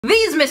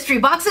These mystery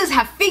boxes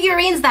have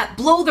figurines that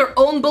blow their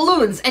own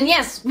balloons, and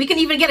yes, we can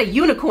even get a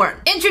unicorn.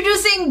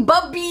 Introducing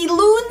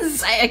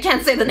bubliloons. I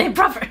can't say the name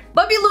proper.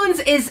 Bubliloons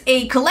is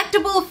a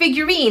collectible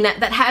figurine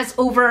that has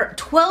over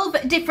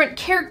 12 different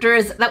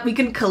characters that we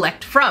can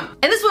collect from.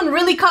 And this one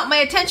really caught my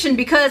attention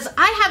because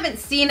I haven't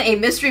seen a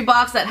mystery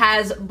box that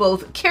has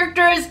both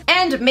characters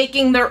and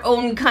making their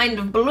own kind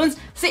of balloons.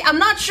 See, I'm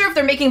not sure if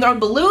they're making their own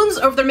balloons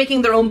or if they're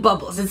making their own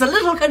bubbles. It's a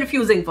little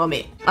confusing for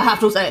me, I have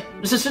to say.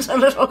 This is just a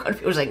little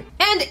confusing.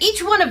 And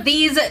each one of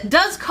these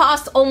does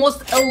cost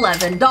almost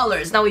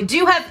 $11. Now we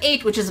do have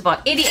 8, which is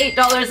about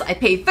 $88. I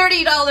paid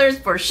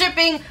 $30 for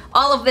shipping.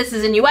 All of this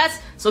is in US.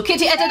 So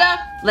Kitty Etida,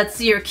 let's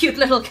see your cute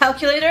little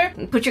calculator.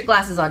 And put your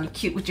glasses on, you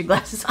cute with your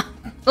glasses on.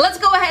 Let's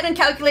go ahead and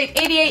calculate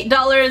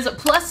 $88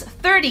 plus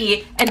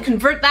 30 and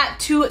convert that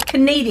to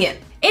Canadian.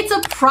 It's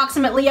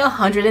approximately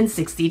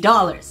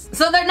 $160.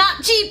 So they're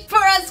not cheap for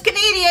us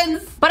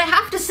Canadians. But I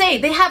have to say,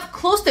 they have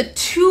close to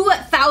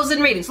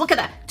 2,000 ratings. Look at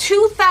that,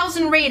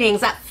 2,000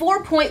 ratings at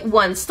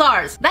 4.1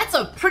 stars. That's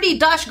a pretty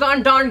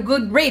darn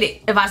good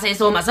rating, if I say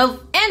so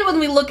myself. And when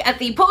we look at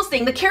the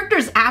posting, the character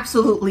is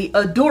absolutely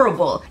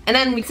adorable. And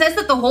then it says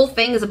that the whole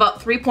thing is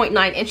about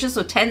 3.9 inches,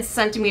 so 10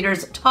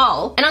 centimeters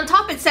tall. And on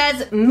top it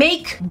says,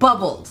 make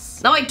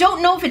bubbles. Now I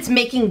don't know if it's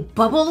making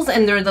bubbles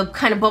and they're the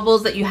kind of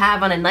bubbles that you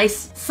have on a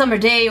nice summer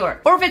day, or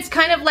if it's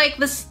kind of like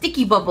the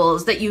sticky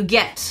bubbles that you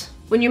get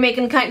when you're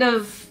making kind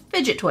of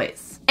fidget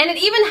toys. And it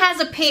even has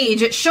a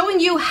page showing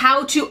you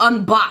how to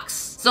unbox.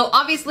 So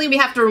obviously we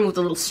have to remove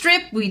the little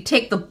strip, we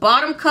take the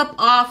bottom cup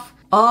off.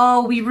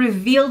 Oh, we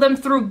reveal them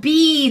through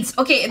beads.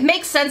 Okay, it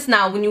makes sense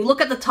now. When you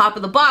look at the top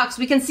of the box,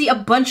 we can see a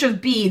bunch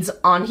of beads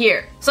on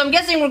here. So I'm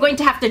guessing we're going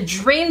to have to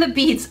drain the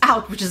beads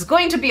out, which is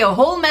going to be a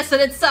whole mess in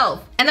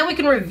itself. And then we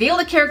can reveal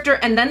the character,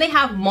 and then they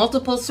have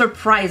multiple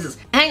surprises.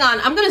 Hang on,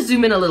 I'm gonna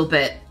zoom in a little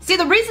bit. See,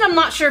 the reason I'm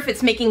not sure if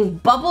it's making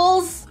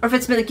bubbles or if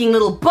it's making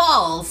little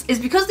balls is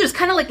because there's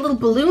kind of like little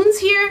balloons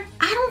here.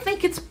 I don't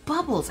think it's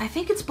bubbles, I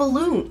think it's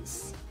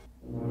balloons.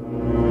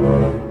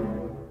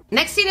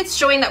 Next scene, it's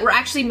showing that we're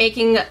actually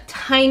making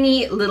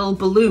tiny little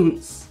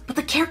balloons. But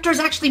the character is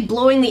actually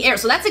blowing the air,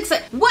 so that's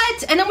exciting.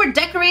 What? And then we're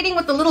decorating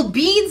with the little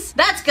beads?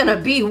 That's gonna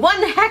be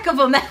one heck of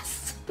a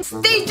mess.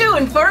 Stay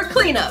tuned for a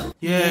cleanup.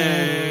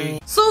 Yay.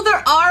 So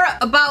there are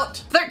about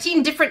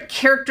 13 different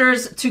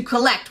characters to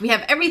collect. We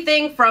have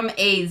everything from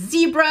a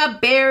zebra,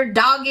 bear,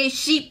 doggy,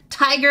 sheep,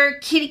 tiger,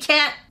 kitty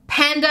cat,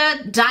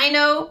 panda,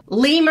 dino,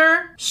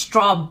 lemur,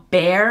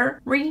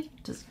 strawberry.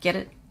 Just get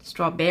it?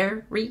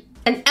 Strawberry.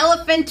 An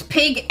elephant,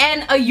 pig,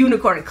 and a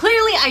unicorn.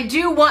 Clearly, I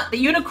do want the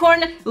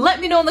unicorn. Let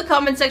me know in the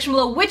comment section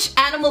below which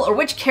animal or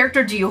which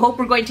character do you hope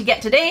we're going to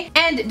get today,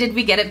 and did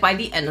we get it by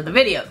the end of the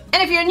video?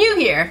 And if you're new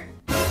here,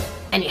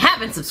 and you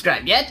haven't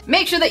subscribed yet,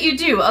 make sure that you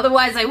do,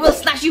 otherwise I will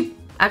slash you.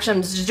 Actually,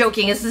 I'm just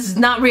joking, this is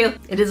not real.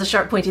 It is a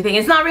sharp pointy thing,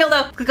 it's not real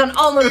though. Click on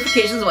all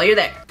notifications while you're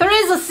there. There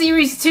is a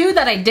series 2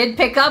 that I did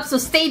pick up, so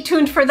stay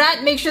tuned for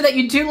that. Make sure that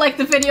you do like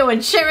the video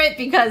and share it,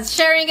 because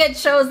sharing it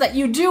shows that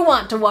you do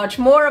want to watch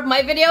more of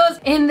my videos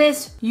in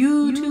this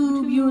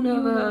YouTube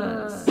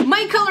universe.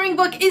 My coloring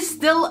book is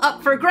still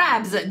up for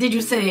grabs. Did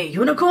you say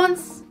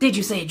unicorns? Did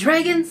you say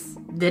dragons?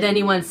 Did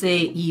anyone say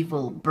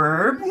evil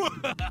burb?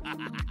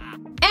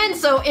 And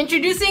so,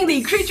 introducing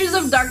the Creatures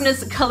of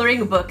Darkness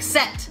coloring book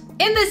set.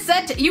 In this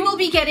set, you will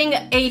be getting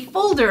a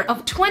folder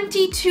of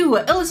 22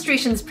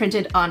 illustrations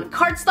printed on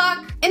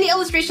cardstock, and the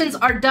illustrations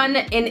are done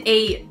in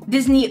a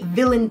Disney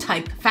villain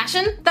type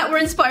fashion that were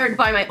inspired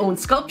by my own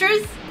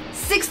sculptures.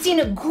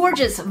 16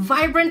 gorgeous,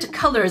 vibrant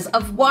colors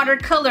of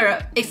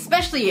watercolor,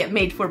 especially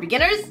made for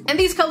beginners. And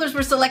these colors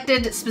were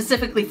selected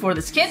specifically for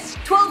this kit.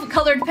 12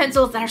 colored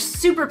pencils that are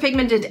super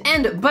pigmented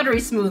and buttery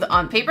smooth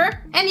on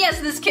paper. And yes,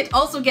 this kit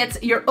also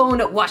gets your own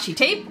washi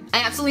tape. I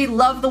absolutely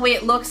love the way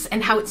it looks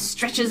and how it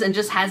stretches and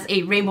just has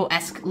a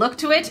rainbow-esque look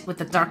to it with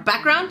the dark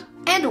background.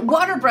 And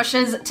water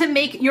brushes to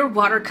make your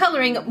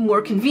watercoloring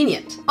more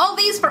convenient. All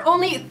these for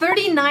only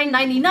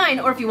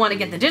 $39.99, or if you want to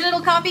get the digital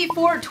copy,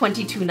 for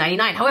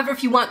 $22.99. However,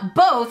 if you want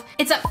both,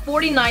 it's at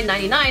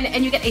 $49.99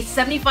 and you get a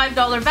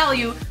 $75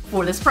 value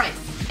for this price.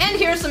 And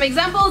here are some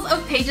examples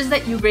of pages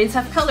that Ugrains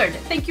have colored.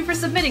 Thank you for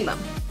submitting them.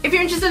 If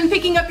you're interested in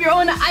picking up your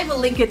own, I will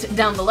link it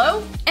down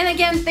below. And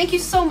again, thank you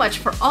so much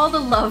for all the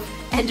love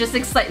and just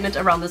excitement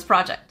around this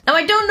project. Now,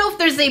 I don't know if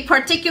there's a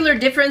particular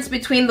difference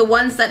between the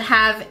ones that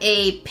have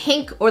a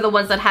pink or the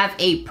ones that have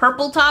a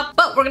purple top,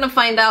 but we're gonna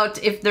find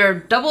out if they're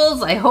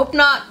doubles. I hope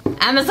not.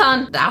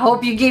 Amazon, I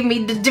hope you give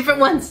me the different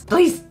ones,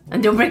 please.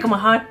 And don't break my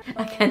heart.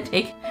 I can't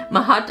take,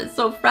 my heart is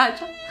so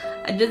fragile.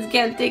 I just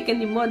can't take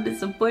any more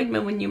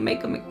disappointment when you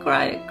make me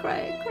cry and cry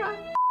and cry.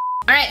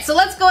 Alright, so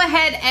let's go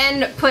ahead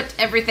and put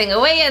everything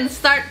away and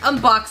start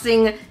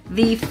unboxing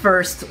the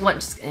first one.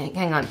 Just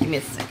hang on, give me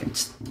a second.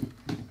 Just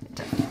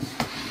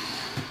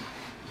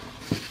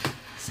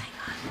hang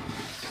on.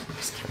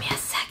 Just give me a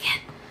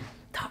second.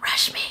 Don't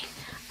rush me.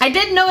 I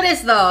did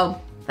notice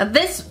though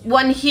This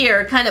one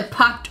here kind of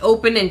popped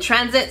open in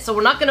transit, so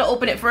we're not gonna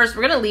open it first.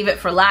 We're gonna leave it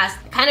for last.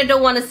 Kind of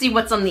don't want to see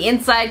what's on the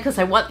inside because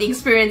I want the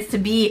experience to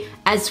be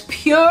as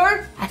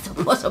pure as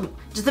possible.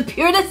 Just the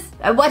pureness.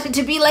 I want it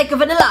to be like a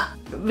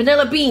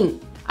vanilla bean.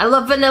 I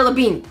love vanilla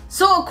bean.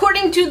 So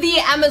according to the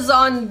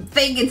Amazon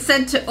thing, it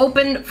said to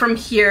open from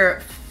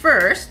here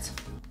first.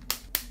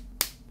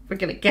 We're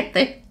gonna get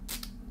there.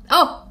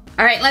 Oh,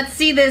 all right, let's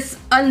see this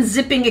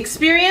unzipping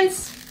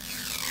experience.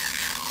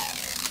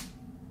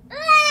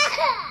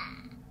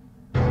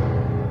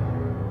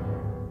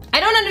 I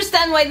don't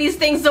understand why these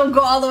things don't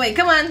go all the way.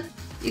 Come on.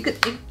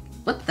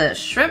 What the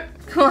shrimp?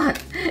 Come on.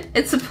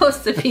 It's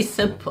supposed to be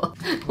simple.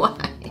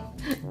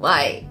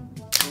 Why?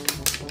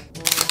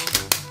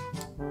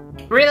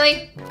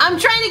 Really? I'm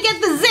trying to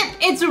get the zip.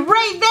 It's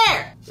right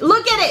there.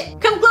 Look at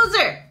it. Come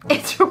closer.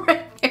 It's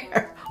right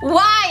there.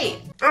 Why?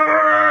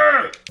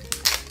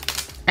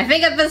 I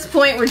think at this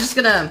point we're just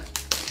gonna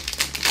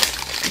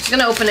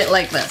open it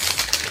like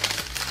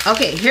this.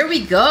 Okay, here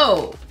we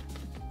go.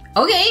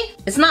 Okay,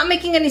 it's not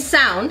making any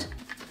sound.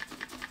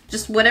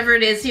 Just whatever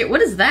it is here.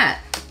 What is that?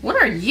 What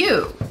are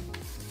you?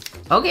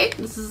 Okay,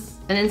 this is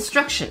an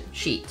instruction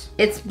sheet.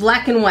 It's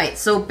black and white.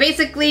 So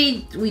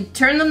basically, we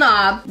turn the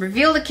knob,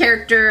 reveal the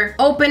character,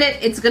 open it,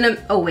 it's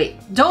gonna, oh wait,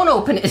 don't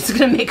open it, it's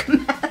gonna make a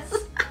mess.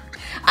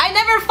 I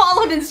never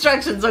followed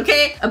instructions,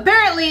 okay?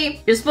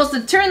 Apparently, you're supposed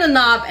to turn the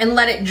knob and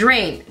let it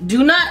drain.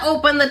 Do not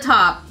open the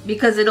top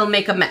because it'll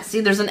make a mess.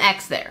 See, there's an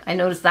X there. I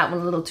noticed that one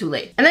a little too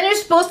late. And then you're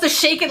supposed to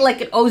shake it like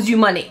it owes you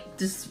money.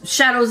 Just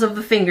shadows of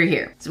the finger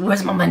here. So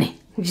where's my money?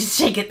 Just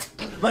shake it.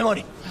 My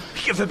money.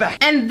 Give it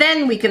back. And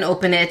then we can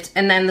open it,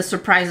 and then the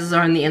surprises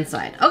are on the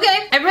inside.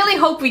 Okay, I really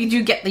hope we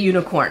do get the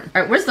unicorn.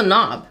 All right, where's the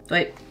knob? Do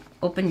I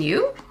open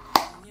you?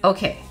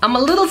 Okay, I'm a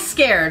little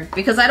scared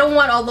because I don't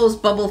want all those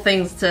bubble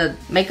things to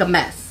make a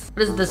mess.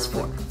 What is this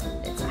for?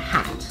 It's a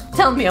hat.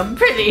 Tell me I'm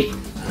pretty.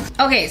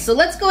 Okay, so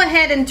let's go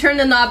ahead and turn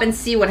the knob and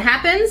see what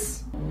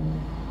happens.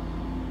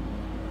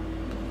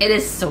 It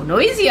is so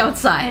noisy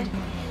outside.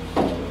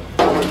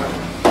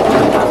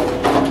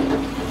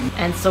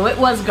 And so it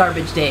was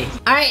garbage day.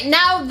 All right,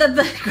 now that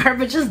the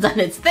garbage has done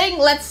its thing,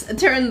 let's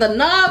turn the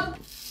knob.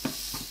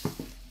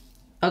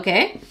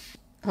 Okay,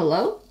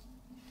 hello?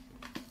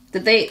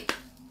 Did they,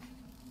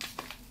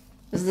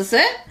 is this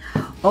it?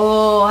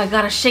 Oh, I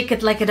gotta shake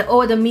it like it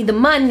owed me the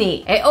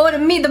money. It owed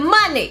me the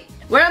money.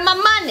 Where are my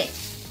money?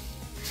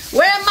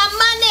 Where are my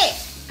money?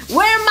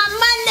 Where are my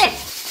money?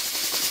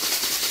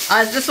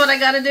 Is this what I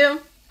gotta do?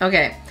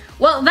 Okay,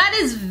 well that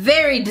is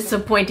very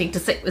disappointing to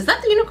say. Is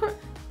that the unicorn?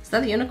 Is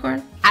that the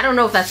unicorn? I don't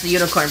know if that's the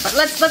unicorn, but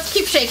let's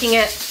keep shaking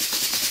it.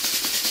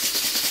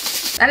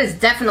 That is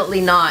definitely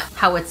not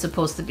how it's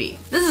supposed to be.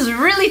 This is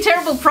really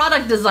terrible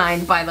product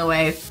design, by the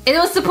way. It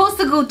was supposed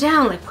to go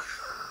down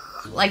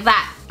like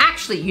that.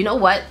 Actually, you know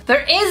what?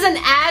 There is an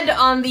ad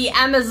on the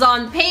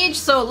Amazon page,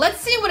 so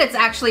let's see what it's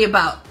actually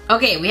about.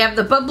 Okay, we have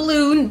the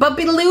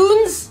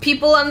bubliloons,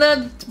 people on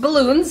the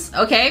balloons,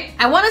 okay?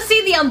 I wanna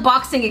see the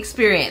unboxing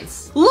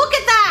experience. Look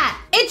at that!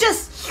 It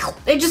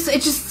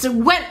just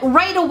went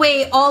right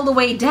away, all the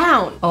way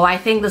down. Oh, I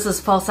think this is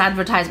false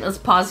advertisement. Let's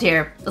pause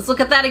here. Let's look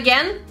at that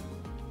again.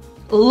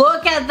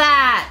 Look at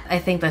that! I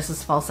think this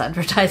is false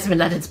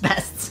advertisement at its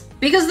best.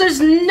 Because there's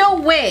no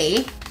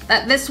way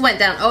that this went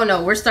down. Oh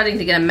no, we're starting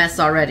to get a mess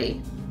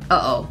already.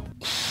 Uh-oh.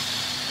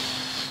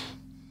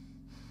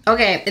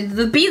 Okay,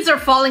 the beads are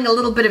falling a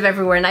little bit of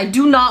everywhere and I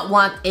do not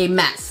want a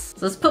mess.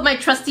 So let's put my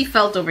trusty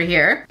felt over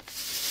here.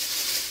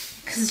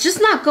 Cause it's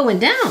just not going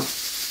down.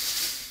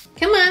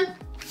 Come on.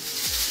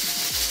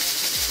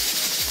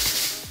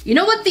 You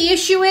know what the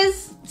issue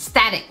is?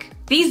 Static.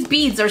 These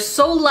beads are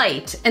so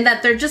light and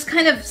that they're just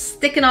kind of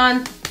sticking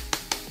on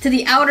to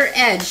the outer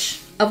edge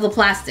of the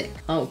plastic.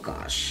 Oh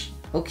gosh.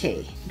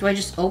 Okay, do I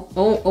just,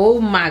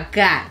 oh my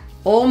God.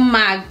 Oh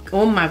my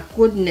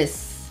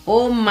goodness.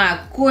 Oh my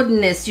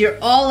goodness, you're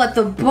all at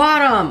the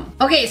bottom.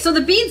 Okay, so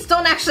the beads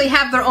don't actually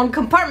have their own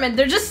compartment.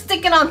 They're just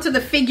sticking onto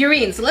the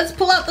figurine. So let's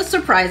pull out the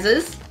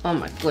surprises. Oh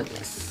my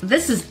goodness.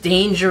 This is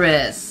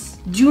dangerous.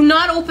 Do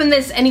not open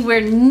this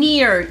anywhere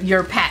near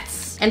your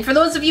pets. And for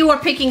those of you who are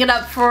picking it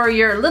up for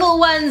your little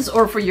ones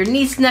or for your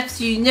niece,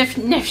 nephew,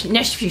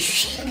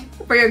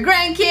 for your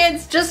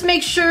grandkids, just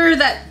make sure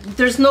that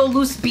there's no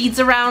loose beads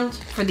around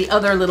for the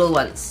other little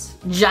ones,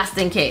 just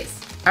in case.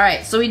 All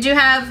right, so we do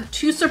have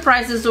two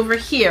surprises over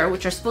here,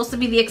 which are supposed to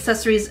be the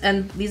accessories,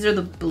 and these are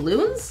the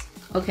balloons?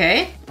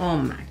 Okay. Oh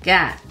my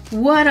God,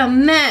 what a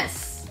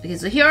mess. Okay,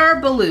 so here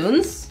are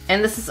balloons,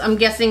 and this is, I'm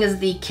guessing, is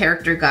the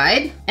character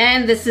guide,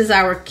 and this is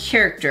our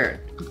character.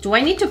 Do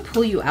I need to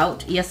pull you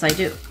out? Yes, I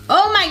do.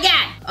 Oh my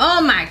God!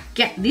 Oh my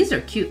God! These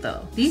are cute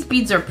though. These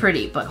beads are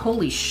pretty, but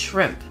holy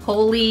shrimp.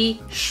 Holy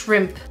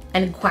shrimp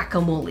and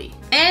guacamole.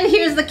 And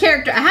here's the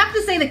character. I have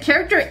to say the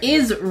character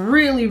is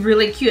really,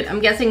 really cute. I'm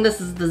guessing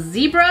this is the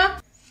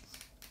zebra.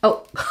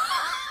 Oh.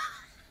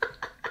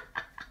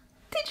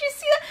 Did you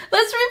see that?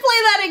 Let's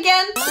replay that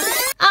again.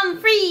 I'm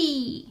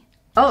free.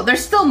 Oh,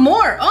 there's still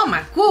more. Oh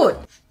my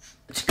God.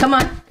 Come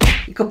on.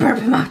 You can burp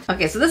him out.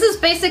 Okay, so this is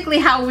basically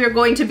how we're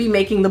going to be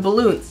making the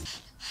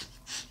balloons.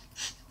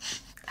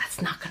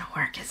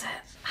 work, is it?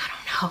 I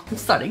don't know. I'm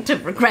starting to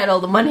regret all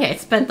the money I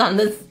spent on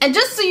this. And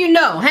just so you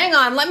know, hang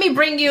on, let me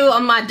bring you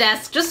on my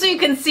desk just so you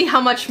can see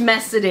how much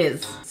mess it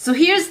is. So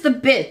here's the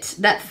bit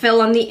that fell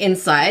on the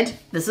inside.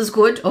 This is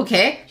good,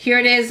 okay. Here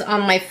it is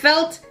on my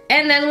felt.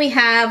 And then we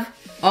have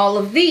all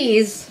of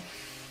these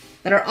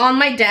that are on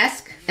my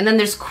desk. And then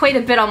there's quite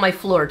a bit on my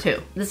floor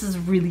too. This is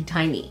really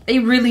tiny. They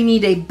really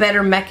need a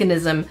better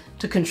mechanism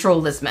to control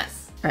this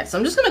mess. All right, so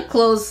I'm just gonna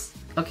close.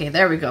 Okay,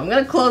 there we go. I'm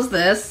gonna close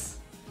this.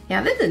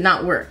 Yeah, that did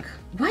not work.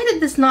 Why did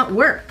this not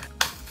work?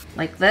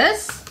 Like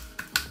this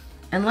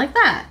and like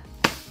that.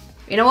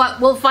 You know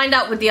what? We'll find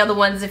out with the other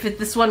ones if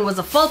this one was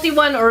a faulty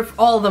one or if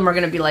all of them are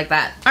gonna be like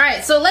that. All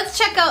right, so let's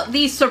check out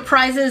the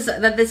surprises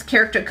that this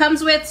character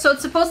comes with. So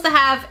it's supposed to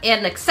have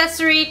an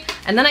accessory,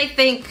 and then I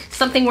think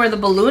something where the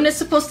balloon is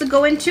supposed to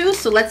go into.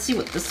 So let's see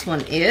what this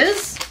one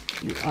is.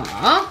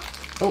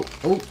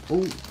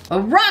 A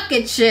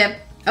rocket ship.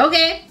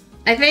 Okay,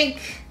 I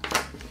think,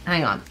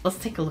 hang on, let's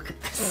take a look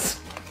at this.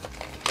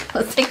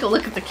 Let's take a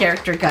look at the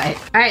character guide.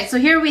 All right, so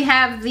here we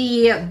have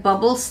the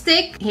bubble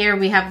stick. Here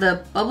we have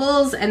the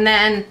bubbles and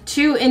then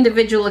 2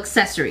 individual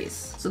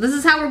accessories. So this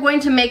is how we're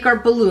going to make our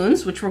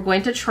balloons, which we're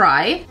going to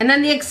try. And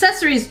then the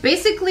accessories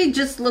basically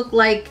just look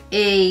like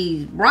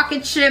a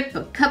rocket ship,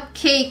 a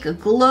cupcake, a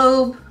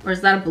globe, or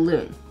is that a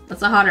balloon?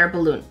 That's a hot air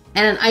balloon.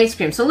 And an ice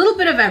cream, so a little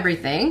bit of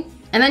everything.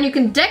 And then you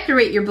can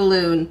decorate your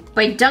balloon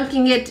by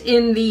dunking it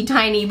in the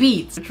tiny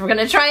beads, which we're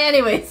gonna try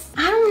anyways.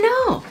 I don't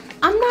know.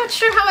 I'm not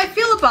sure how I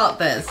feel about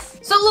this.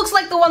 So it looks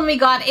like the one we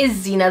got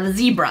is Xena the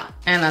zebra.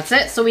 And that's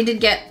it. So we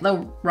did get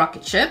the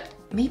rocket ship.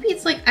 Maybe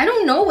it's like, I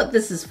don't know what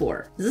this is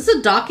for. Is this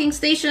a docking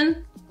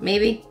station?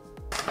 Maybe.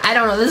 I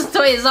don't know. This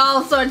toy is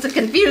all sorts of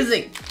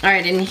confusing. All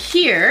right, in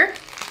here.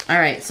 All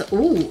right, so,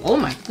 ooh, oh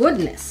my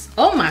goodness.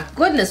 Oh my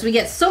goodness, we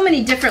get so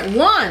many different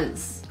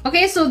ones.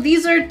 Okay, so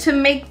these are to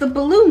make the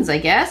balloons, I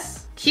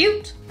guess.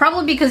 Cute.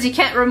 Probably because you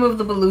can't remove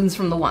the balloons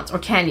from the wands, or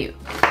can you?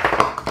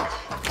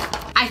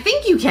 I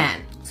think you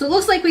can. So it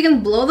looks like we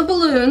can blow the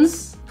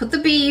balloons, put the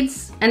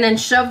beads, and then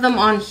shove them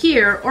on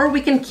here, or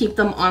we can keep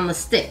them on the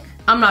stick.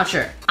 I'm not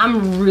sure.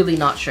 I'm really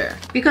not sure.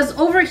 Because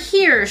over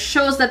here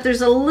shows that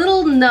there's a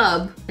little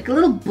nub, like a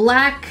little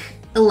black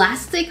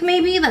elastic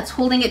maybe, that's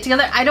holding it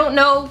together. I don't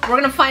know. We're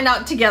gonna find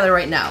out together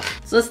right now.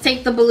 So let's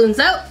take the balloons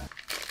out.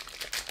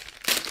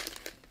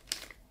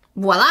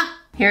 Voila.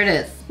 Here it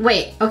is.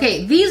 Wait,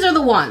 okay, these are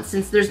the ones,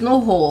 since there's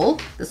no hole.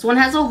 This one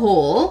has a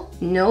hole,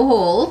 no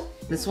hole.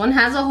 This one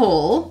has a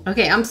hole.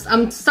 Okay,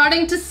 I'm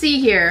starting to see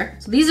here.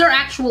 So these are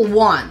actual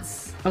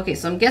wands. Okay,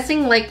 so I'm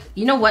guessing like,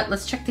 you know what?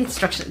 Let's check the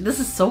instructions.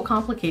 This is so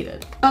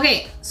complicated.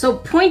 Okay, so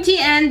pointy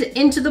end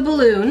into the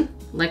balloon,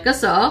 like I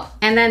saw,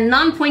 and then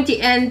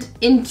non-pointy end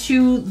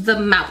into the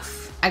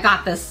mouth. I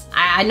got this.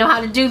 I know how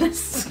to do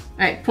this. All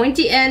right,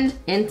 pointy end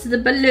into the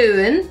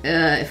balloon,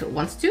 if it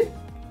wants to.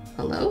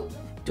 Hello?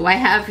 Do I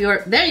have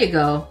your, there you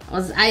go.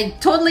 I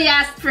totally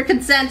asked for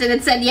consent and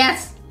it said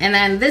yes. And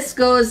then this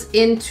goes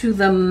into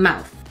the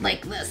mouth,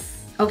 like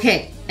this.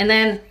 Okay, and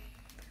then,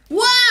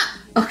 wow,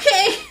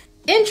 okay,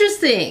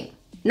 interesting.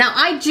 Now,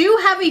 I do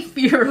have a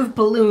fear of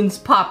balloons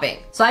popping.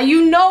 So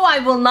you know I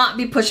will not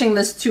be pushing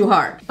this too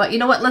hard. But you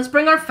know what, let's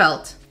bring our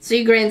felt so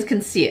you grains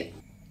can see it.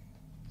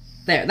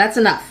 There, that's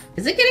enough.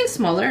 Is it getting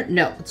smaller?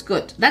 No, it's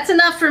good. That's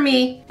enough for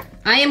me.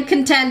 I am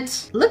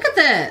content. Look at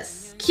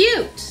this,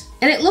 cute.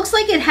 And it looks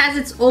like it has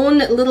its own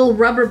little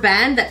rubber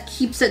band that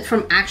keeps it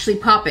from actually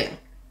popping.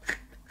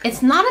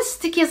 It's not as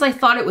sticky as I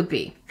thought it would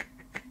be.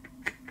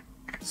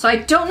 So I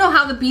don't know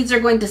how the beads are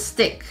going to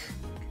stick.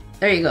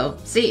 There you go.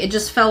 See, it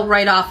just fell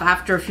right off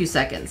after a few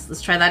seconds.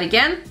 Let's try that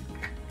again.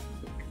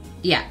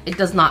 Yeah, it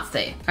does not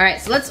stay. All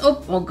right, so let's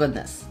oh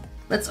goodness.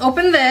 Let's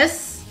open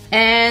this,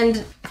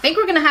 and I think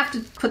we're gonna have to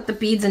put the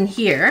beads in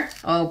here.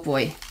 Oh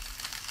boy.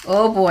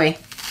 Oh boy.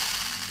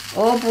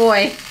 Oh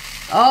boy.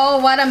 Oh,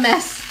 what a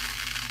mess.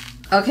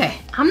 Okay,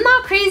 I'm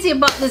not crazy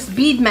about this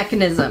bead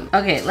mechanism.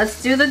 Okay,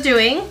 let's do the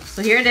doing.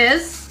 So here it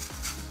is.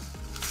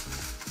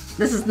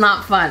 This is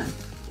not fun.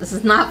 This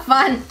is not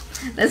fun.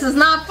 This is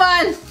not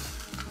fun.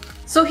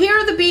 So here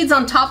are the beads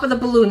on top of the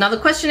balloon. Now the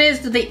question is,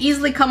 do they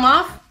easily come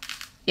off?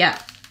 Yeah.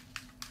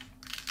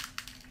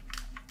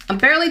 I'm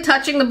barely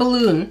touching the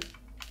balloon.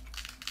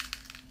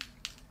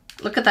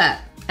 Look at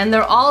that. And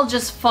they're all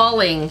just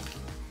falling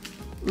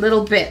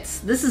little bits.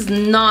 This is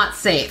not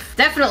safe.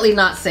 Definitely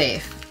not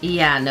safe.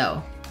 Yeah,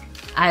 no.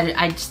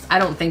 I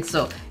don't think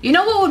so. You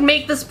know what would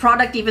make this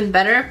product even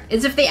better?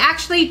 Is if they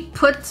actually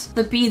put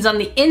the beads on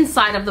the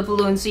inside of the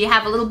balloon, so you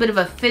have a little bit of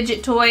a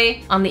fidget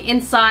toy on the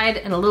inside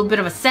and a little bit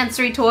of a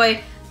sensory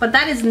toy, but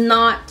that is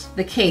not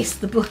the case.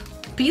 The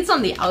beads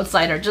on the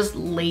outside are just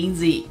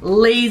lazy.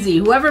 Lazy.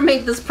 Whoever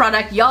made this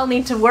product, y'all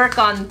need to work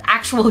on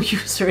actual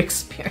user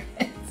experience.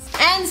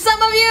 And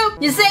some of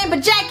you say,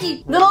 but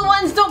Jackie, little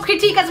ones don't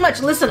critique as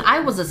much. Listen, I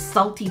was a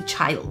salty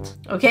child,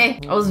 okay?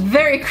 I was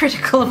very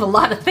critical of a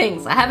lot of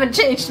things. I haven't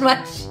changed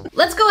much.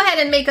 Let's go ahead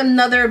and make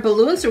another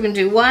balloon. So we're gonna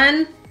do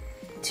 1,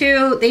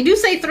 2, they do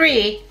say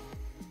 3.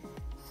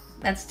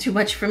 That's too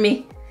much for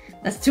me.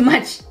 That's too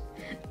much.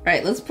 All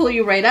right, let's pull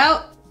you right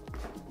out.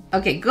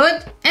 Okay,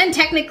 good. And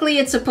technically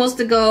it's supposed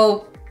to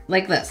go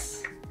like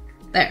this.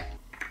 There.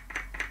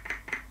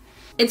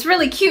 It's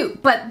really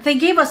cute, but they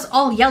gave us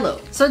all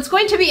yellow. So it's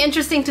going to be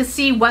interesting to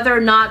see whether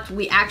or not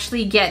we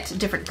actually get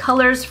different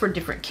colors for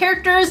different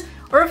characters,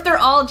 or if they're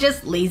all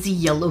just lazy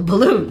yellow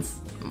balloons.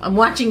 I'm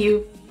watching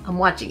you. I'm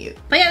watching you.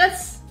 But yeah,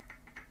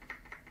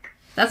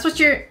 that's what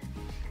you're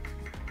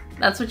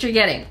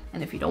getting.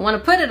 And if you don't want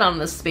to put it on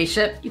this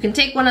spaceship, you can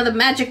take one of the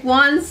magic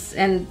wands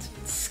and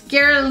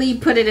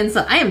scarily put it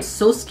inside. I am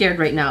so scared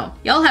right now.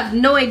 Y'all have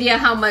no idea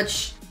how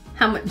much,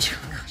 oh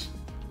gosh.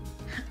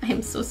 I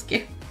am so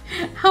scared.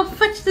 How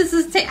much this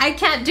is I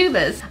can't do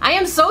this. I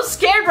am so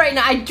scared right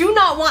now. I do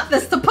not want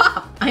this to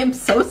pop. I am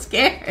so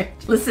scared.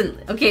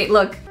 Listen, okay,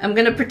 look, I'm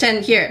gonna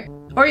pretend here.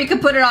 Or you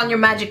could put it on your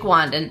magic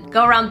wand and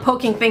go around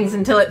poking things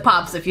until it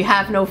pops if you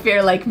have no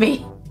fear like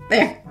me.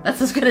 There,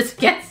 that's as good as it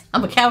gets.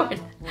 I'm a coward.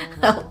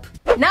 Help.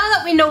 Now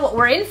that we know what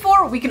we're in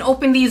for, we can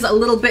open these a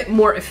little bit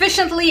more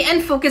efficiently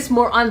and focus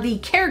more on the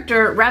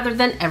character rather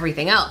than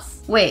everything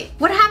else. Wait,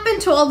 what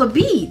happened to all the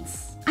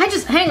beads?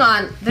 Hang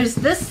on, there's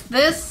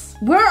this.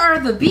 Where are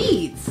the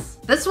beads?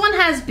 This one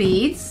has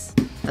beads.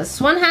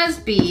 This one has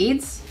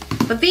beads.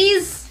 But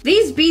these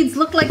beads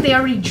look like they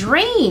already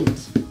drained.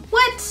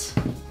 What?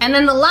 And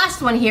then the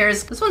last one here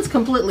is, this one's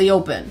completely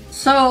open.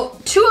 So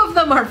 2 of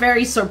them are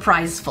very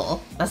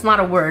surpriseful. That's not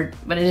a word,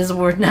 but it is a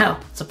word now.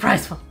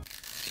 Surpriseful.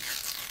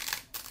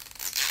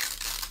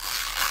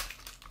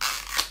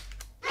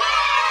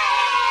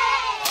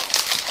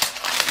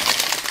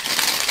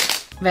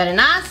 Very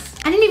nice.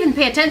 I didn't even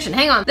pay attention.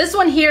 Hang on. This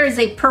one here is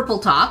a purple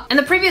top, and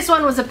the previous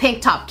one was a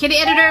pink top. Kitty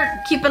editor,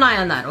 keep an eye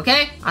on that,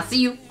 okay? I'll see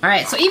you. All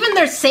right, so even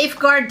their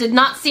safeguard did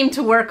not seem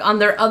to work on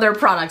their other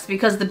products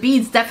because the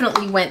beads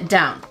definitely went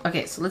down.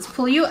 Okay, so let's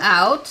pull you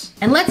out,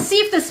 and let's see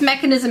if this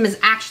mechanism is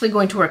actually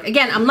going to work.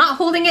 Again, I'm not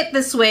holding it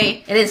this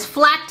way. It is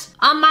flat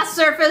on my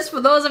surface.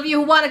 For those of you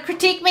who want to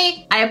critique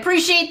me, I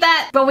appreciate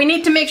that, but we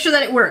need to make sure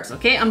that it works,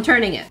 okay? I'm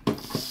turning it.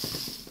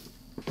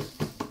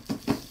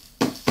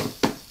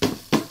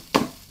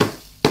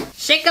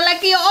 Shake it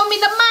like you owe me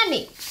the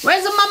money.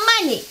 Where's my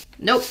money?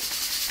 Nope.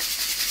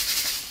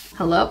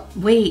 Hello?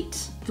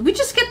 Wait. Did we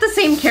just get the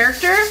same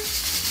character?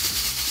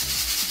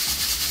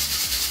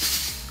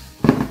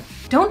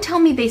 Don't tell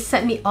me they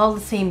sent me all the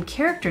same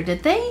character,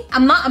 did they?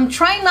 I'm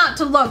trying not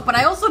to look, but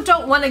I also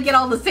don't want to get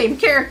all the same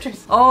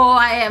characters. Oh,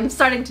 I am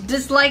starting to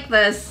dislike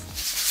this.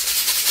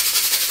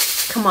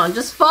 Come on,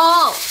 just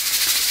fall.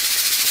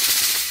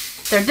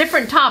 They're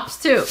different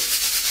tops too.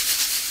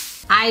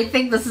 I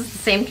think this is the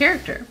same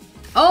character.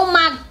 Oh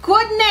my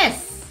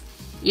goodness!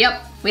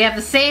 Yep, we have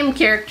the same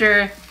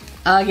character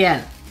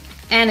again.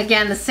 And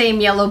again, the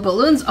same yellow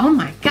balloons. Oh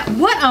my god,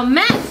 what a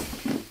mess!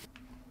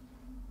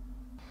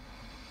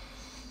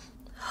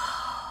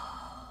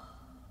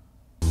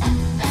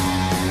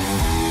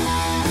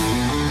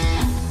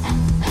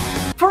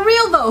 For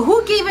real though,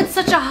 who gave it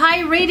such a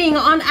high rating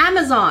on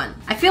Amazon?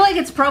 I feel like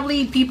it's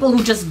probably people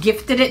who just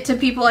gifted it to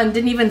people and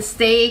didn't even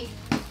stay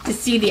to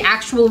see the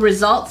actual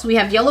results. We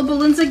have yellow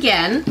balloons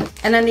again.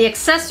 And then the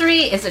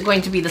accessory, is it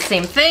going to be the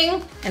same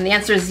thing? And the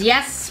answer is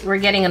yes, we're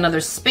getting another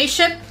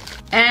spaceship.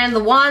 And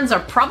the wands are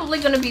probably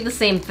gonna be the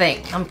same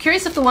thing. I'm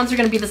curious if the ones are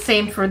gonna be the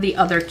same for the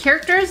other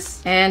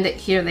characters. And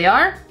here they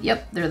are.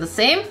 Yep, they're the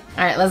same.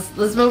 All right,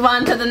 let's move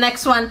on to the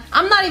next one.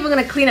 I'm not even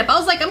gonna clean up. I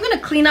was like, I'm gonna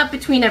clean up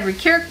between every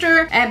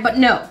character, but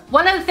no.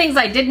 One of the things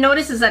I did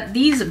notice is that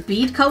these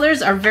bead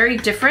colors are very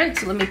different.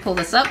 So let me pull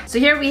this up. So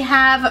here we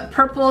have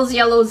purples,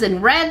 yellows,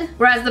 and red.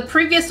 Whereas the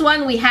previous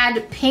one, we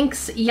had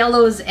pinks,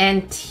 yellows,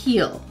 and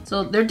teal.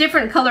 So they're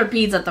different color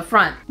beads at the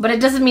front, but it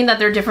doesn't mean that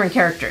they're different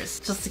characters,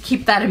 just to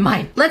keep that in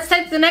mind. Let's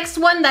take the next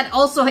one that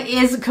also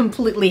is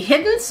completely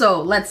hidden,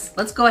 so let's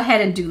go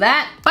ahead and do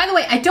that. By the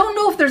way, I don't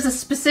know if there's a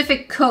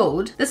specific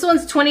code. This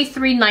one's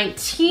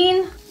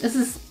 2319. This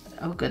is,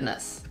 oh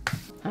goodness.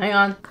 Hang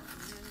on.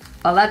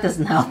 Oh, that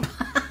doesn't help.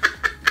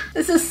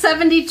 This is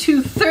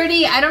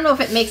 7230. I don't know if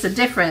it makes a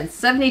difference.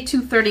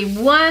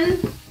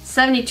 7231.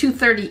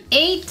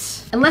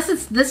 7238, unless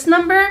it's this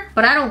number,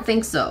 but I don't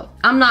think so.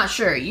 I'm not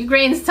sure. You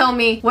grains tell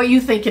me what you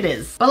think it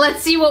is. But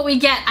let's see what we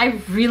get. I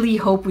really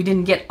hope we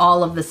didn't get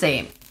all of the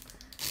same.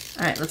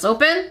 All right, let's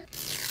open.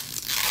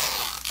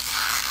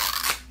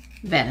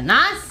 Very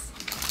nice.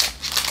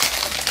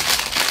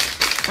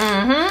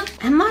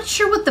 I'm not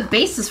sure what the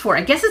base is for.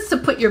 I guess it's to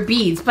put your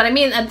beads, but I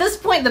mean, at this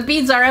point, the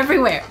beads are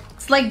everywhere.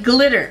 It's like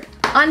glitter,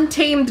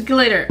 untamed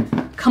glitter.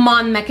 Come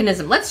on,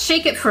 mechanism. Let's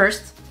shake it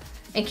first.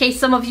 In case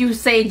some of you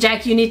say,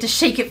 Jack, you need to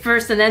shake it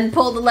first and then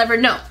pull the lever.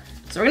 No.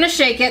 So we're gonna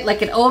shake it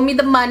like it owed me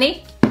the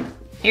money.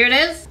 Here it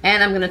is.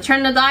 And I'm gonna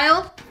turn the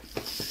dial.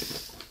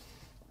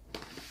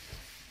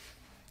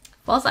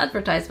 False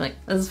advertisement.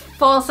 This is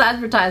false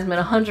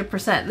advertisement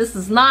 100%. This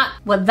is not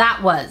what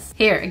that was.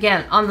 Here,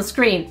 again, on the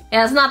screen.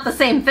 And it's not the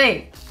same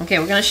thing. Okay,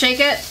 we're gonna shake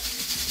it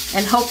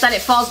and hope that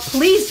it falls.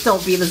 Please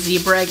don't be the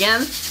zebra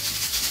again.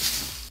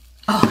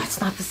 Oh,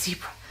 it's not the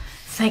zebra.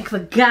 Thank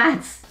the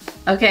gods.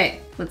 Okay,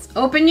 let's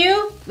open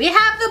you. We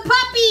have the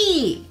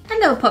puppy.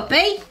 Hello,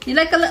 puppy. You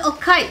like a little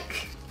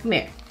kike. Come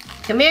here.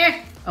 Come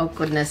here. Oh,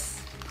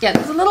 goodness. Yeah,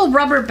 there's a little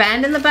rubber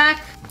band in the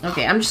back.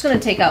 Okay, I'm just gonna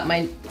take out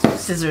my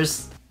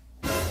scissors.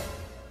 All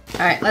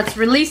right, let's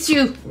release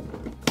you.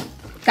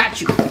 Got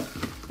you.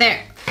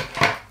 There.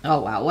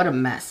 Oh wow, what a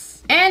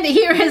mess. And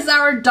here is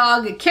our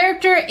dog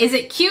character. Is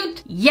it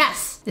cute?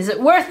 Yes. Is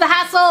it worth the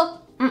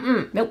hassle?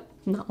 Nope,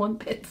 not one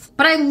bit.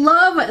 But I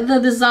love the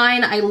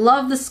design. I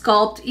love the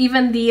sculpt.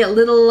 Even the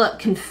little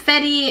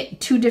confetti,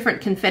 2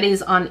 different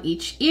confettis on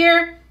each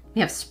ear. We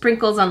have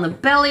sprinkles on the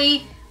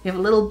belly. We have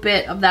a little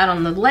bit of that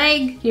on the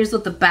leg. Here's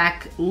what the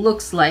back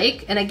looks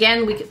like. And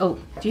again, we can, oh,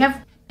 do you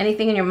have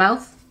anything in your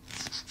mouth?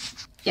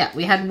 Yeah,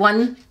 we had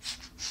one.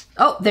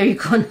 Oh, there you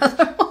go,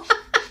 another one.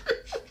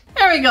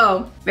 There we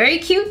go. Very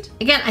cute.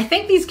 Again, I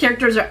think these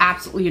characters are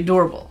absolutely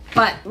adorable,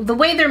 but the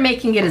way they're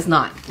making it is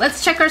not.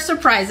 Let's check our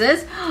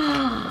surprises.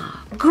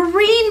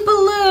 Green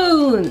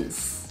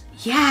balloons.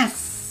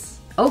 Yes.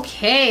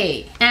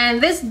 Okay.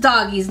 And this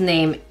doggy's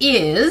name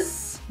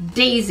is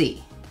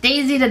Daisy.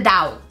 Daisy the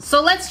dog.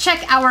 So let's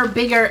check our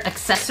bigger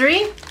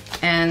accessory.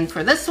 And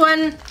for this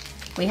one,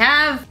 we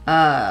have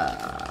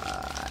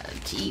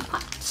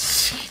teapot.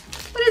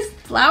 What is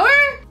flour?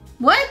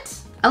 What?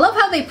 I love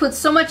how they put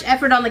so much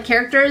effort on the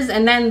characters,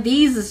 and then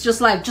these is just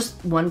like,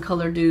 just one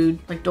color, dude.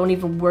 Like, don't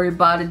even worry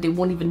about it. They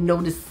won't even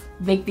notice.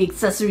 Make the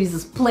accessories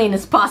as plain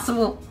as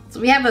possible. So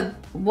we have a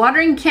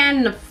watering can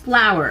and a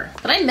flower.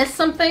 Did I miss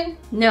something?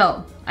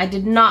 No, I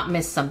did not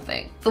miss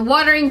something. The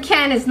watering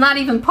can is not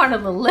even part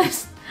of the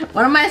list.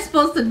 What am I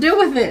supposed to do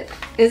with it?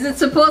 Is it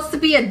supposed to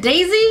be a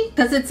daisy?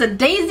 Because it's a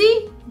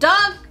daisy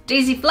dog?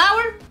 Daisy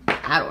flower?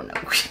 I don't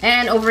know.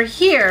 And over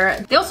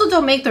here, they also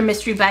don't make their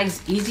mystery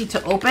bags easy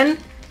to open.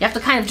 You have to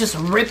kind of just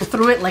rip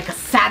through it like a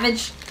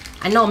savage.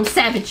 I know I'm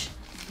savage,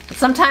 but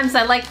sometimes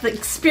I like the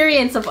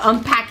experience of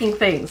unpacking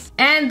things.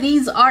 And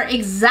these are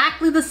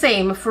exactly the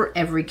same for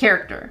every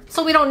character.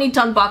 So we don't need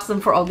to unbox them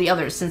for all the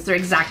others since they're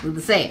exactly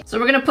the same. So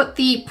we're gonna put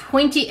the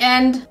pointy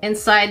end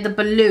inside the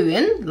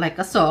balloon, like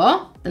I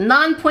saw. The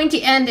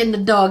non-pointy end in the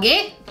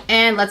doggy.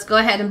 And let's go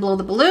ahead and blow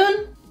the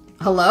balloon.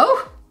 Hello?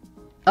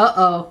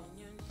 Uh-oh.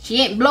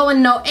 She ain't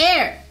blowing no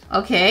air.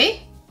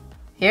 Okay.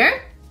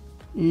 Here?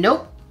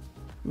 Nope.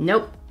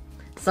 Nope.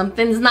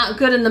 Something's not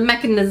good in the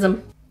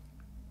mechanism.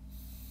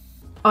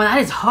 Oh, that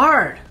is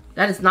hard.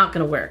 That is not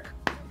gonna work.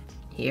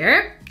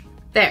 Here.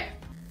 There.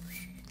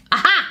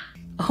 Aha!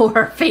 Oh,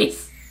 her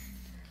face.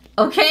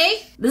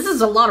 Okay. This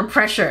is a lot of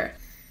pressure.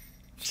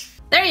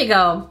 There you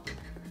go.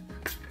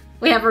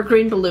 We have our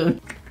green balloon.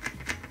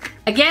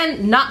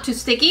 Again, not too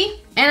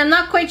sticky. And I'm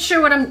not quite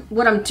sure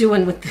what I'm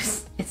doing with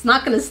this. It's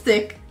not gonna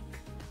stick.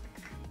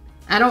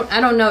 I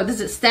don't know. Does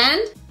it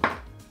stand?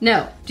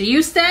 No. Do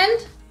you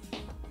stand?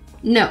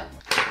 No.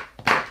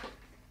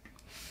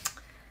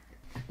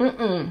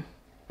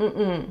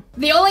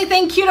 The only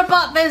thing cute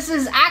about this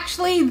is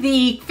actually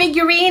the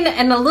figurine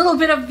and a little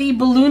bit of the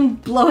balloon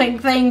blowing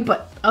thing,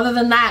 but other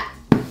than that,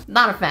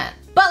 not a fan.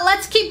 But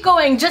let's keep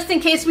going just in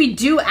case we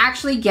do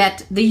actually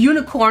get the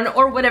unicorn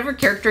or whatever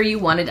character you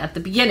wanted at the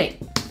beginning.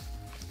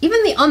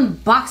 Even the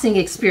unboxing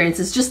experience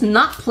is just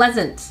not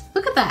pleasant.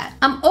 Look at that.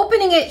 I'm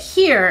opening it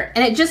here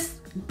and it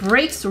just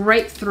breaks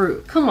right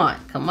through. Come on,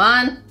 come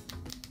on.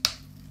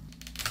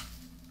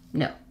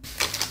 No.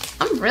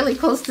 I'm really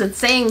close to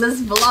saying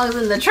this belongs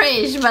in the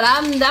trash, but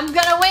I'm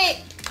gonna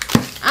wait.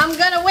 I'm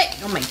gonna wait.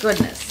 Oh my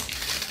goodness.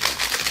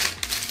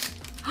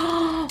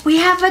 Oh, we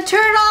have a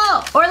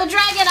turtle or the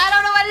dragon. I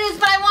don't know what it is,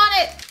 but I want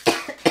it.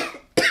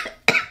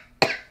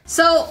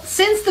 So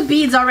since the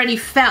beads already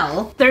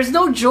fell, there's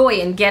no joy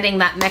in getting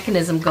that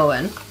mechanism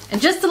going.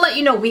 And just to let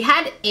you know, we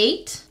had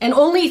 8 and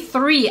only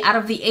 3 out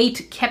of the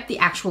 8 kept the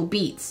actual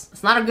beads.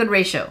 It's not a good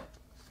ratio.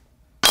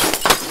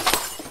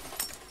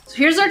 So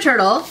here's our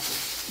turtle.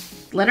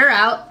 Let her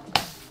out.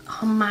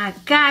 Oh my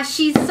gosh,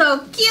 she's so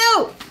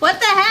cute. What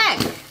the heck?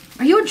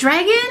 Are you a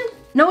dragon?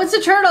 No, it's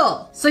a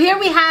turtle. So here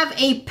we have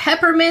a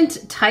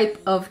peppermint type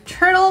of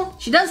turtle.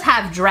 She does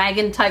have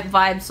dragon type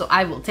vibes, so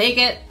I will take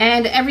it.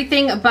 And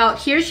everything about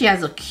here, she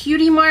has a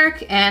cutie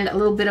mark and a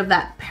little bit of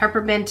that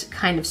peppermint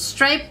kind of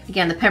stripe.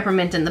 Again, the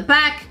peppermint in the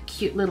back,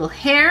 cute little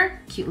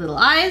hair, cute little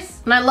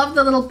eyes. And I love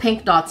the little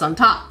pink dots on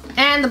top.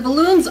 And the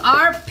balloons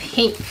are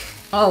pink.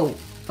 Oh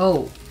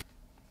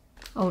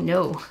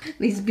no,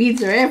 these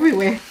beads are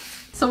everywhere.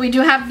 So we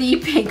do have the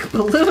pink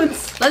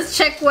balloons. Let's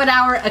check what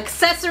our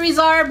accessories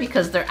are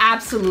because they're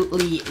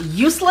absolutely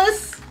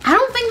useless. I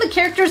don't think the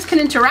characters can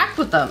interact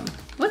with them.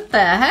 What the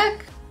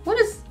heck? What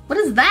is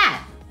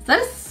that? Is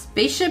that a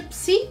spaceship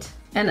seat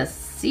and a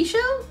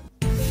seashell?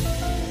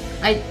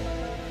 I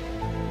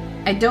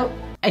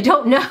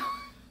don't know.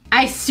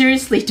 I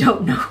seriously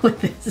don't know what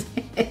this is.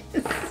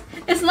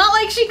 It's not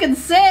like she can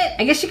sit.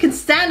 I guess she can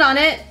stand on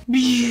it.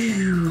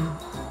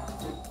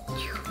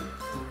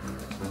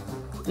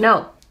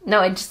 No,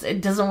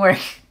 it doesn't work.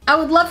 I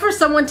would love for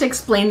someone to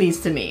explain these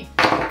to me,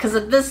 because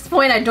at this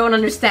point I don't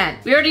understand.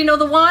 We already know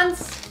the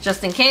wands,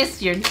 just in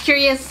case you're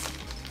curious.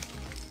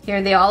 You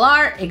Here they all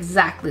are,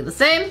 exactly the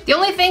same. The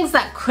only things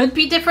that could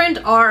be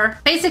different are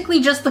basically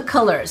just the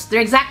colors.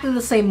 They're exactly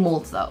the same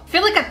molds though. I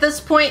feel like at this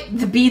point,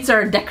 the beads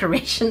are a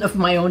decoration of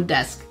my own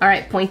desk. All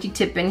right, pointy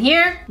tip in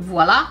here,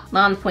 voila.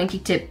 Non-pointy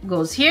tip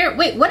goes here.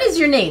 Wait, what is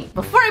your name?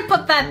 Before I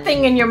put that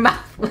thing in your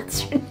mouth,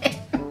 what's your name?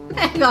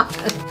 Hang on.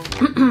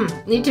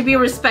 Need to be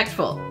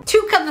respectful.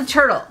 Tuca the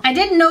turtle. I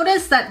did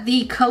notice that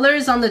the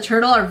colors on the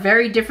turtle are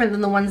very different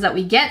than the ones that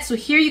we get. So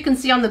here you can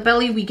see on the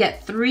belly we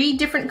get 3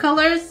 different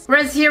colors,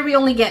 whereas here we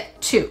only get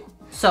 2.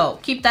 So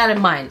keep that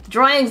in mind. The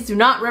drawings do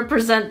not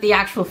represent the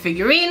actual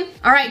figurine.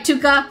 All right,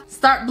 Tuca,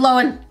 start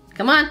blowing.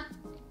 Come on.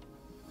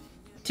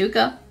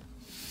 Tuca.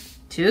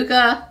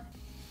 Tuca.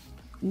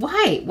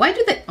 Why? Why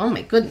do they? Oh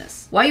my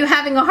goodness. Why are you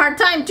having a hard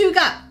time,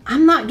 Tuca?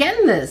 I'm not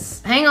getting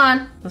this. Hang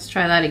on. Let's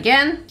try that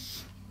again.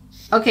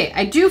 Okay,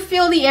 I do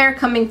feel the air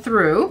coming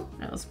through.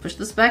 Now let's push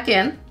this back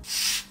in.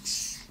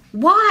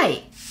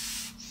 Why?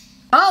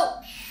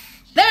 Oh,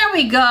 there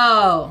we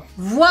go.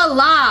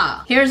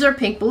 Voila. Here's our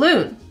pink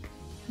balloon.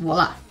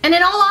 Voila. And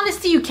in all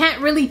honesty, you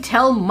can't really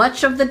tell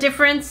much of the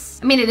difference.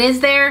 I mean, it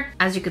is there,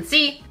 as you can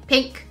see,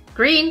 pink,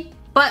 green,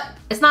 but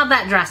it's not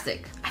that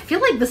drastic. I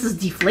feel like this is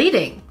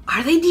deflating.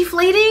 Are they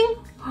deflating?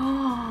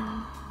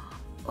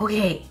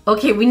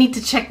 Okay, we need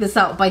to check this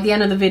out by the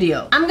end of the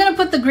video. I'm gonna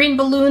put the green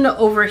balloon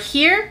over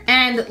here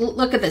and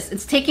look at this.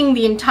 It's taking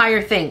the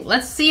entire thing.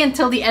 Let's see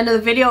until the end of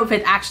the video if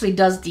it actually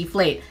does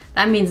deflate.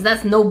 That means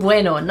that's no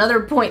bueno.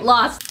 Another point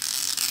lost.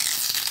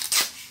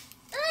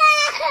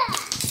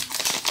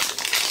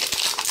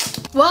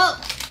 Well,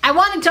 I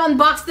wanted to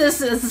unbox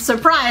this as a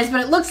surprise,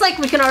 but it looks like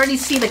we can already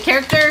see the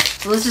character.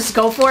 So let's just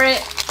go for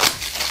it.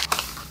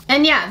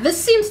 And yeah,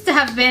 this seems to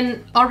have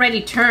been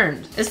already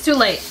turned. It's too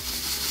late.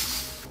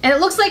 And it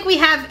looks like we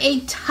have a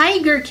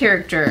tiger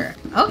character.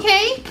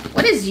 Okay,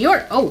 what is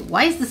your, oh,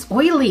 why is this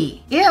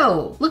oily?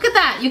 Ew, look at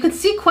that. You can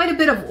see quite a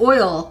bit of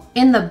oil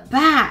in the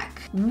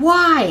back.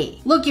 Why?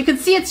 Look, you can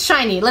see it's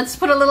shiny. Let's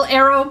put a little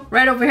arrow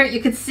right over here. You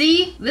can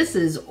see this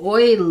is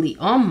oily.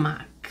 Oh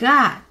my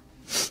God.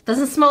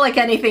 Doesn't smell like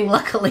anything,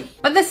 luckily.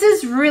 But this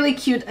is really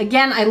cute.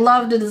 Again, I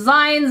love the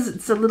designs.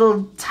 It's a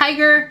little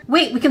tiger.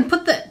 Wait, we can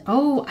put the,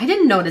 oh, I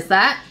didn't notice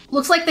that.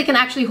 Looks like they can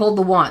actually hold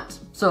the wand.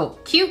 So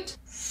cute.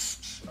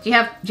 Do you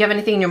have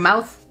anything in your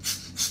mouth?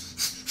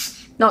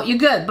 No, you're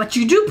good, but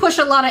you do push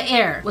a lot of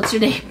air. What's your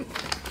name?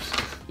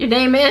 Your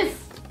name is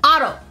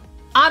Otto.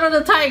 Otto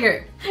the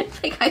tiger.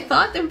 Like I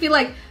thought there'd be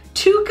like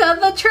Tuca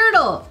the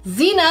turtle,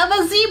 Xena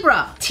the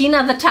zebra,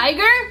 Tina the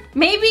tiger?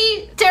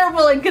 Maybe?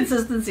 Terrible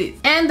inconsistencies.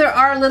 And there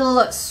are little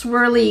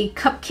swirly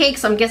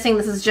cupcakes. I'm guessing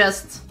this is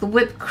just the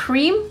whipped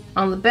cream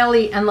on the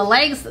belly and the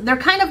legs. They're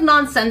kind of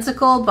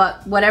nonsensical,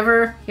 but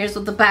whatever. Here's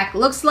what the back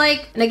looks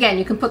like. And again,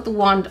 you can put the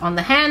wand on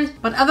the hand.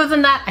 But other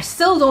than that, I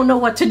still don't know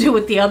what to do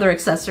with the other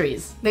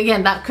accessories.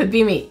 Again, that could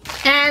be me.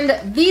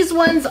 And these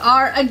ones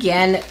are,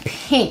 again,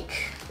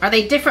 pink. Are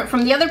they different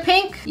from the other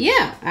pink?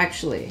 Yeah,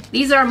 actually.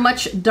 These are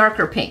much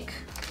darker pink.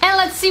 And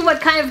let's see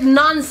what kind of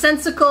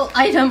nonsensical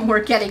item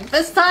we're getting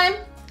this time.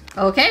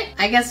 Okay,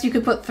 I guess you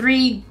could put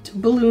 3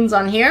 balloons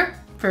on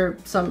here for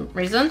some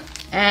reason.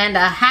 And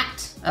a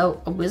hat.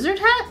 Oh, a wizard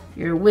hat?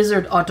 You're a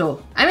wizard,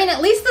 Otto. I mean,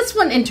 at least this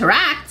one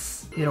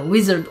interacts. You're a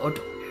wizard,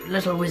 Otto. You're a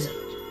little wizard.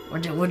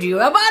 Would you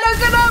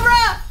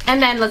Abadakadabra?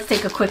 And then let's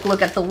take a quick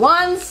look at the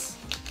wands.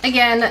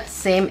 Again,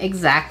 same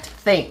exact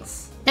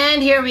things.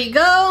 And here we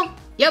go.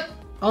 Yep.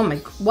 Oh my,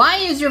 why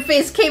is your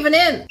face caving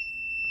in?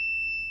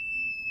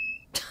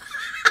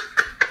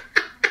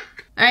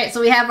 All right,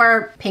 so we have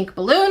our pink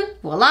balloon,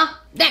 voila.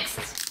 Next.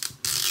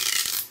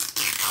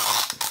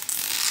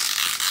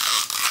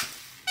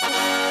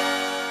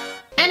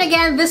 And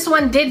again, this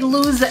one did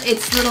lose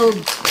its little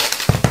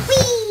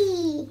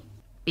whee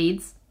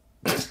beads.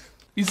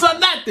 You saw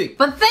nothing!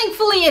 But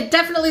thankfully, it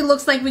definitely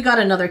looks like we got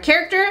another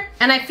character.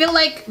 And I feel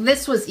like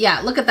this was,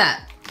 yeah, look at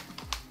that.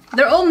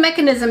 Their own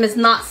mechanism is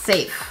not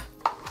safe.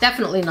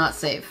 Definitely not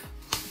safe.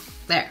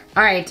 There.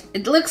 All right,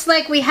 it looks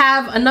like we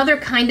have another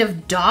kind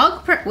of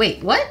dog.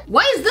 Wait, what?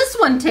 Why is this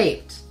one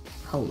taped?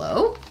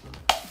 Hello?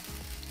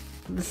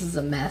 This is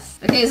a mess.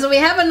 Okay, so we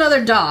have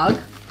another dog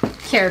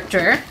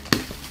character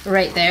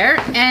right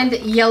there. And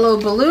yellow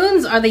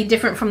balloons, are they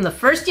different from the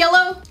first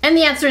yellow? And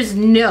the answer is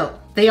no,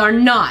 they are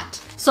not.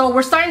 So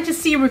we're starting to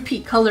see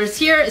repeat colors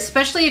here,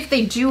 especially if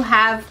they do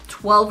have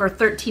 12 or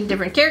 13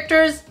 different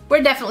characters.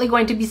 We're definitely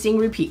going to be seeing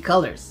repeat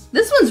colors.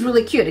 This one's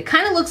really cute. It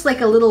kind of looks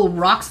like a little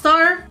rock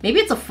star. Maybe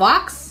it's a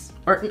fox,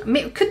 or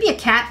it could be a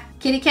cat,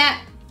 kitty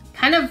cat.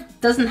 Kind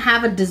of doesn't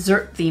have a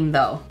dessert theme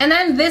though. And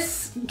then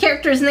this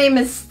character's name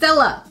is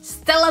Stella.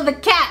 Stella the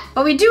cat.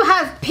 But we do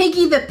have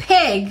Piggy the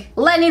pig,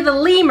 Lenny the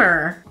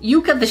lemur,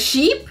 Yuka the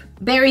sheep,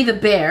 Barry the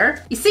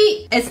bear. You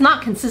see, it's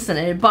not consistent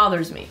and it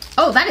bothers me.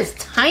 Oh, that is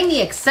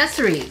tiny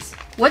accessories.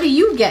 What do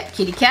you get,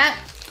 kitty cat?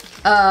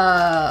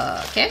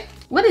 Okay.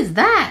 What is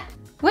that?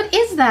 What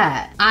is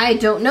that? I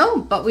don't know,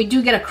 but we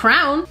do get a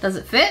crown. Does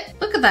it fit?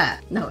 Look at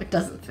that. No, it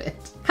doesn't fit.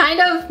 Kind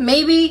of,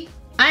 maybe.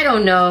 I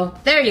don't know.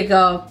 There you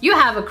go. You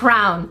have a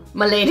crown,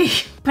 my lady.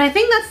 But I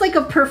think that's like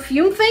a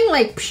perfume thing,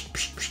 like psh,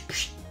 psh, psh,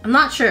 psh. I'm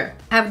not sure.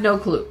 I have no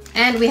clue.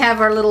 And we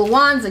have our little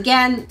wands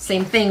again.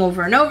 Same thing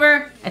over and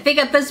over. I think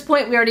at this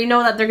point we already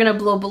know that they're gonna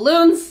blow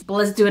balloons, but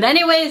let's do it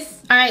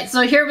anyways. All right,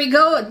 so here we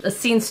go. A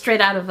scene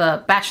straight out of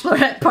a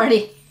bachelorette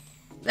party.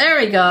 There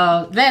we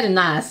go. Very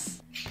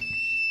nice.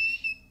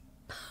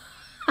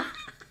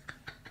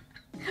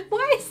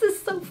 Why is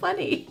this so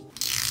funny?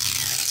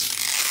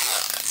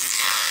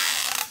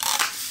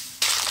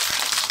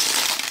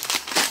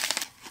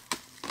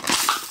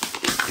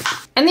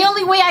 And the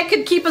only way I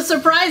could keep a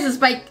surprise is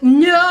by,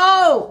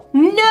 no!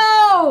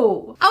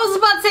 I was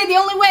about to say the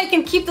only way I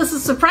can keep this a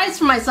surprise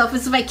for myself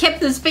is if I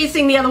kept this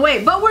facing the other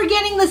way. But we're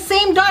getting the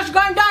same darn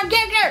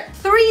character.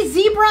 3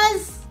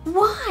 zebras?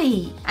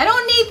 Why? I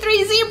don't need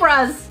 3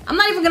 zebras. I'm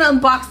not even gonna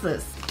unbox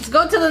this. Let's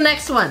go to the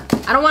next one.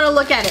 I don't wanna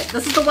look at it.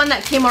 This is the one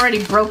that came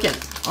already broken.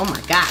 Oh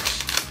my gosh.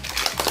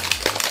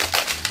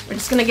 We're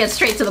just gonna get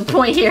straight to the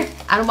point here.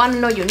 I don't wanna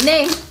know your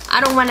name.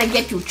 I don't wanna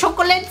get you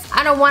chocolates.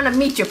 I don't wanna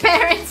meet your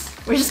parents.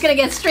 We're just gonna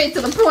get straight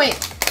to the point.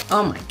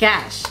 Oh my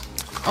gosh.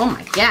 Oh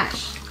my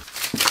gosh.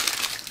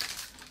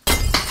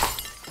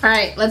 All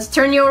right, let's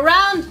turn you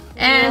around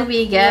and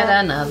we get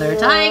another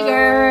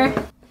tiger.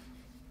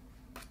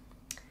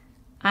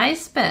 I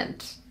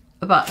spent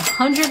about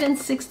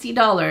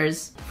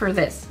 $160 for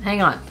this.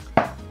 Hang on.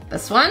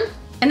 This one.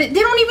 And they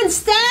don't even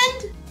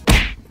stand?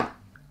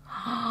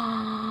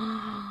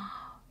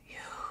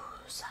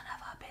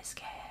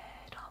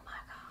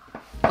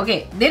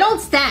 Okay, they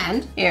don't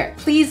stand. Here,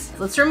 please,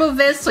 let's remove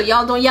this so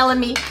y'all don't yell at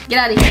me. Get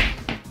out of here.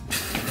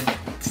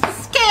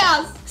 It's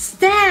chaos.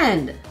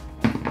 Stand.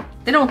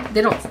 They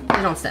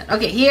don't stand.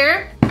 Okay,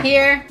 here,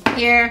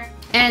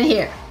 and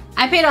here.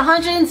 I paid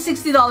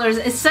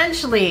 $160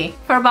 essentially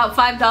for about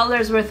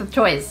 $5 worth of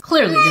toys.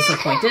 Clearly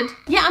disappointed.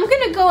 Yeah, I'm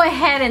gonna go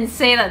ahead and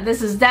say that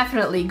this is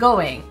definitely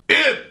going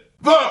in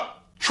the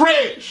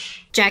trash.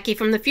 Jackie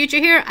from the future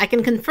here. I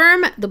can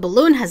confirm the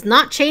balloon has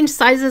not changed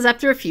sizes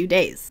after a few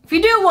days. If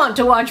you do want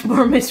to watch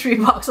more mystery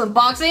box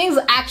unboxings,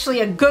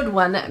 actually a good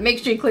one, make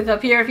sure you click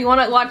up here. If you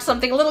want to watch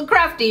something a little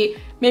crafty,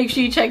 make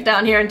sure you check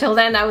down here. Until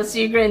then, I will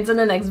see you grins in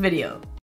the next video.